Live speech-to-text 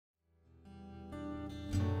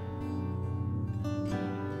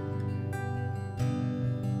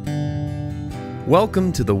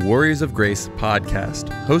Welcome to the Warriors of Grace podcast,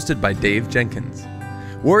 hosted by Dave Jenkins.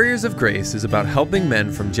 Warriors of Grace is about helping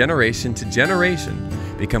men from generation to generation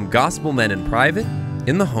become gospel men in private,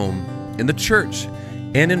 in the home, in the church,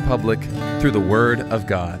 and in public through the Word of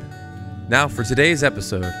God. Now for today's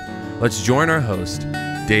episode, let's join our host,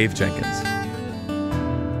 Dave Jenkins.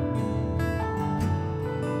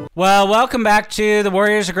 Well, welcome back to the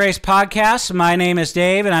Warriors of Grace podcast. My name is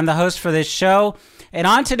Dave, and I'm the host for this show. And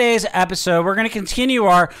on today's episode, we're going to continue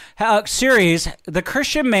our series, The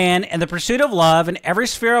Christian Man and the Pursuit of Love in Every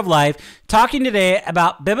Sphere of Life, talking today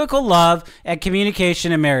about biblical love and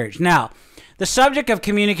communication in marriage. Now, the subject of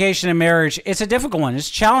communication in marriage, it's a difficult one. It's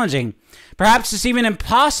challenging. Perhaps it's even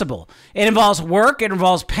impossible. It involves work, it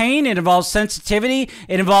involves pain, it involves sensitivity,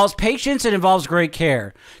 it involves patience, it involves great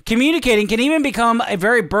care. Communicating can even become a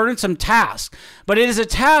very burdensome task, but it is a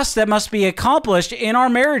task that must be accomplished in our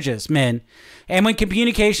marriages, men. And when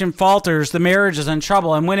communication falters, the marriage is in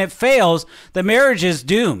trouble. And when it fails, the marriage is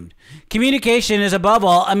doomed. Communication is above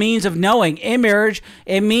all a means of knowing. In marriage,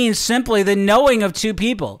 it means simply the knowing of two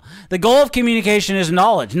people. The goal of communication is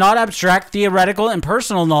knowledge, not abstract, theoretical, and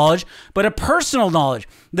personal knowledge, but a personal knowledge,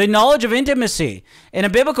 the knowledge of intimacy. In a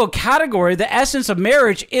biblical category, the essence of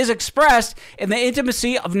marriage is expressed in the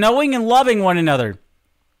intimacy of knowing and loving one another.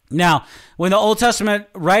 Now, when the Old Testament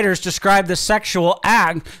writers describe the sexual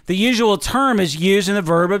act, the usual term is used in the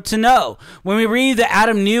verb to know. When we read that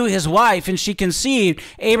Adam knew his wife and she conceived,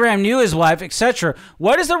 Abraham knew his wife, etc.,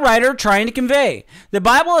 what is the writer trying to convey? The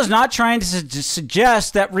Bible is not trying to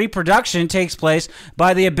suggest that reproduction takes place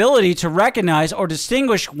by the ability to recognize or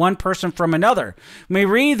distinguish one person from another. When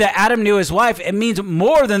we read that Adam knew his wife, it means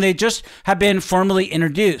more than they just have been formally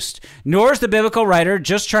introduced. Nor is the biblical writer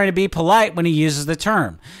just trying to be polite when he uses the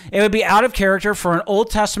term. It would be out of character for an Old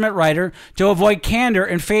Testament writer to avoid candor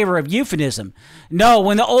in favor of euphemism. No,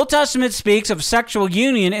 when the Old Testament speaks of sexual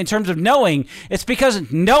union in terms of knowing, it's because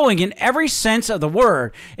knowing in every sense of the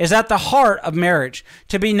word is at the heart of marriage.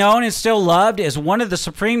 To be known and still loved is one of the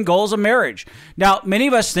supreme goals of marriage. Now, many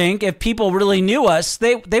of us think if people really knew us,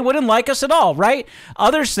 they wouldn't like us at all, right?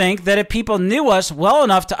 Others think that if people knew us well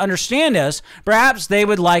enough to understand us, perhaps they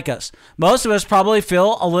would like us. Most of us probably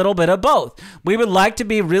feel a little bit of both. We would like to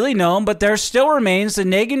be really known, but there still remains the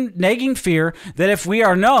nagging fear that if we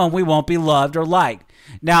are known, we won't be loved or liked.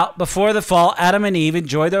 Now, before the fall, Adam and Eve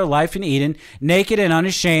enjoyed their life in Eden, naked and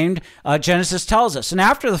unashamed, Genesis tells us. And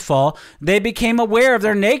after the fall, they became aware of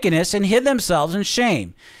their nakedness and hid themselves in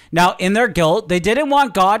shame. Now, in their guilt, they didn't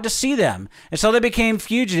want God to see them, and so they became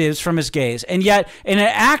fugitives from his gaze. And yet, in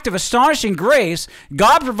an act of astonishing grace,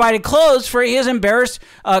 God provided clothes for his embarrassed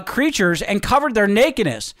creatures and covered their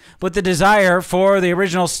nakedness. But the desire for the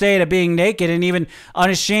original state of being naked and even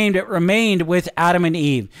unashamed, it remained with Adam and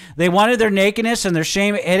Eve. They wanted their nakedness and their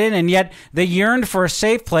shame hidden, and yet they yearned for a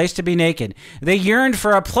safe place to be naked. They yearned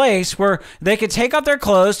for a place where they could take off their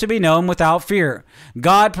clothes to be known without fear.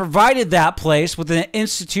 God provided that place with an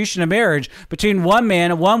institution of marriage between one man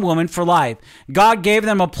and one woman for life. God gave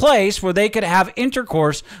them a place where they could have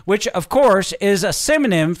intercourse, which of course is a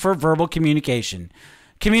synonym for verbal communication.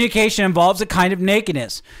 Communication involves a kind of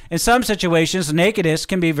nakedness. In some situations, nakedness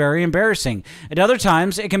can be very embarrassing. At other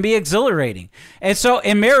times, it can be exhilarating. And so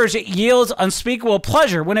in marriage, it yields unspeakable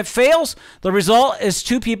pleasure. When it fails, the result is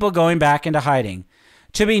two people going back into hiding.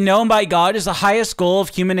 To be known by God is the highest goal of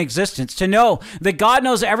human existence. To know that God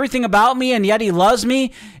knows everything about me and yet he loves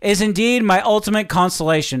me is indeed my ultimate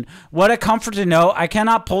consolation. What a comfort to know I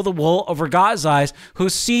cannot pull the wool over God's eyes who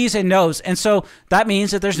sees and knows. And so that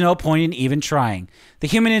means that there's no point in even trying. The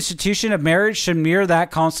human institution of marriage should mirror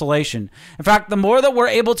that consolation. In fact, the more that we're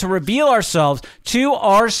able to reveal ourselves to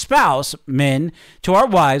our spouse, men, to our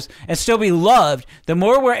wives, and still be loved, the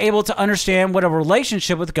more we're able to understand what a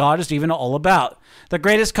relationship with God is even all about. The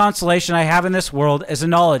greatest consolation I have in this world is the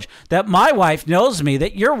knowledge that my wife knows me,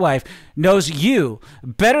 that your wife knows you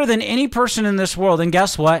better than any person in this world. And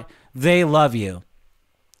guess what? They love you.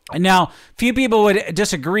 And now, few people would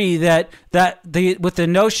disagree with the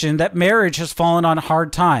notion that marriage has fallen on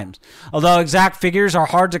hard times. Although exact figures are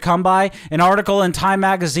hard to come by, an article in Time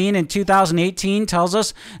magazine in 2018 tells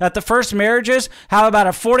us that the first marriages have about a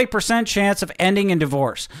 40% chance of ending in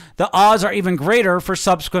divorce. The odds are even greater for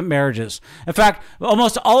subsequent marriages. In fact,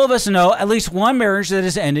 almost all of us know at least one marriage that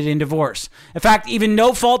has ended in divorce. In fact, even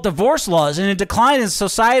no-fault divorce laws and a decline in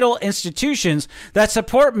societal institutions that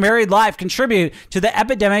support married life contribute to the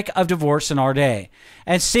epidemic of divorce in our day.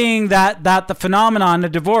 And seeing that the phenomenon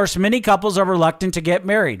of divorce, many couples are reluctant to get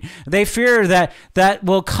married. They fear that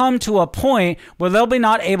will come to a point where they'll be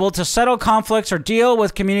not able to settle conflicts or deal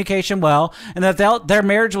with communication well, and that their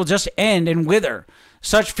marriage will just end and wither.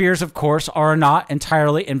 Such fears, of course, are not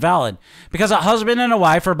entirely invalid, because a husband and a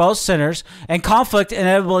wife are both sinners, and conflict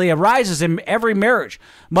inevitably arises in every marriage.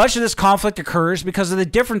 Much of this conflict occurs because of the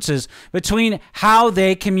differences between how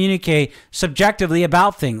they communicate subjectively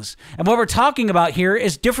about things. And what we're talking about here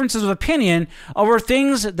is differences of opinion over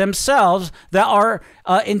things themselves that are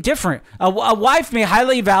indifferent. A wife may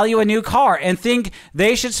highly value a new car and think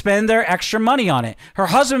they should spend their extra money on it. Her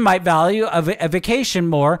husband might value a vacation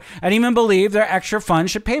more and even believe their extra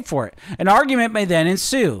funds should pay for it. An argument may then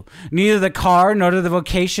ensue. Neither the car nor the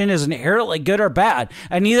vacation is inherently good or bad,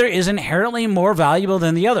 and neither is inherently more valuable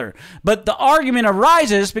than the other. But the argument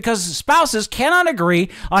arises because spouses cannot agree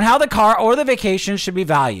on how the car or the vacation should be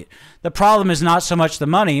valued. The problem is not so much the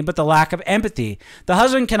money, but the lack of empathy. The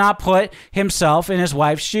husband cannot put himself in his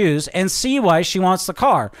wife's shoes and see why she wants the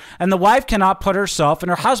car, and the wife cannot put herself in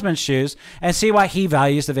her husband's shoes and see why he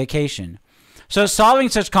values the vacation. So solving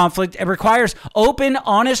such conflict, it requires open,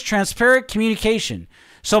 honest, transparent communication.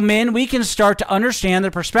 So men, we can start to understand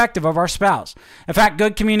the perspective of our spouse. In fact,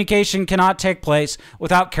 good communication cannot take place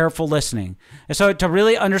without careful listening. And so to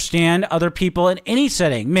really understand other people in any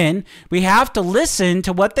setting, men, we have to listen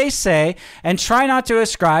to what they say and try not to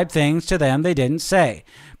ascribe things to them they didn't say.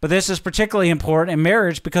 But this is particularly important in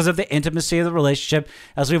marriage because of the intimacy of the relationship,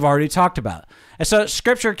 as we've already talked about. And so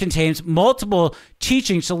Scripture contains multiple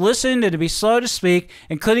teachings to listen and to be slow to speak,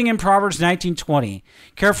 including in Proverbs 19:20.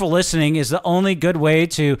 Careful listening is the only good way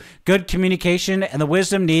to good communication and the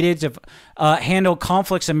wisdom needed to handle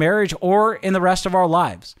conflicts in marriage or in the rest of our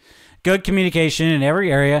lives. Good communication in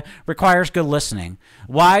every area requires good listening.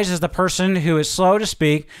 Wise is the person who is slow to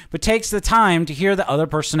speak, but takes the time to hear the other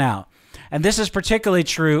person out. And this is particularly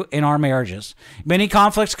true in our marriages. Many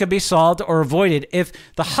conflicts could be solved or avoided if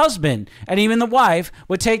the husband and even the wife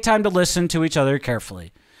would take time to listen to each other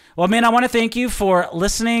carefully. Well, men, I want to thank you for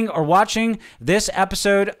listening or watching this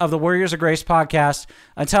episode of the Warriors of Grace podcast.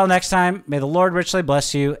 Until next time, may the Lord richly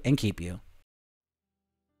bless you and keep you.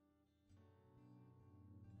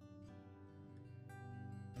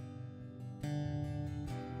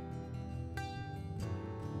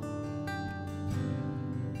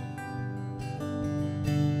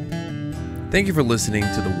 Thank you for listening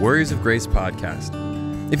to the Warriors of Grace podcast.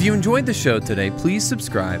 If you enjoyed the show today, please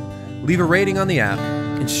subscribe, leave a rating on the app,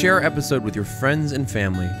 and share our episode with your friends and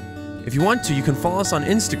family. If you want to, you can follow us on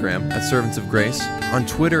Instagram at Servants of Grace, on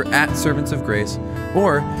Twitter at Servants of Grace,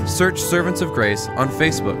 or search Servants of Grace on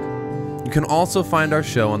Facebook. You can also find our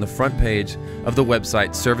show on the front page of the website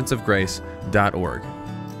servantsofgrace.org.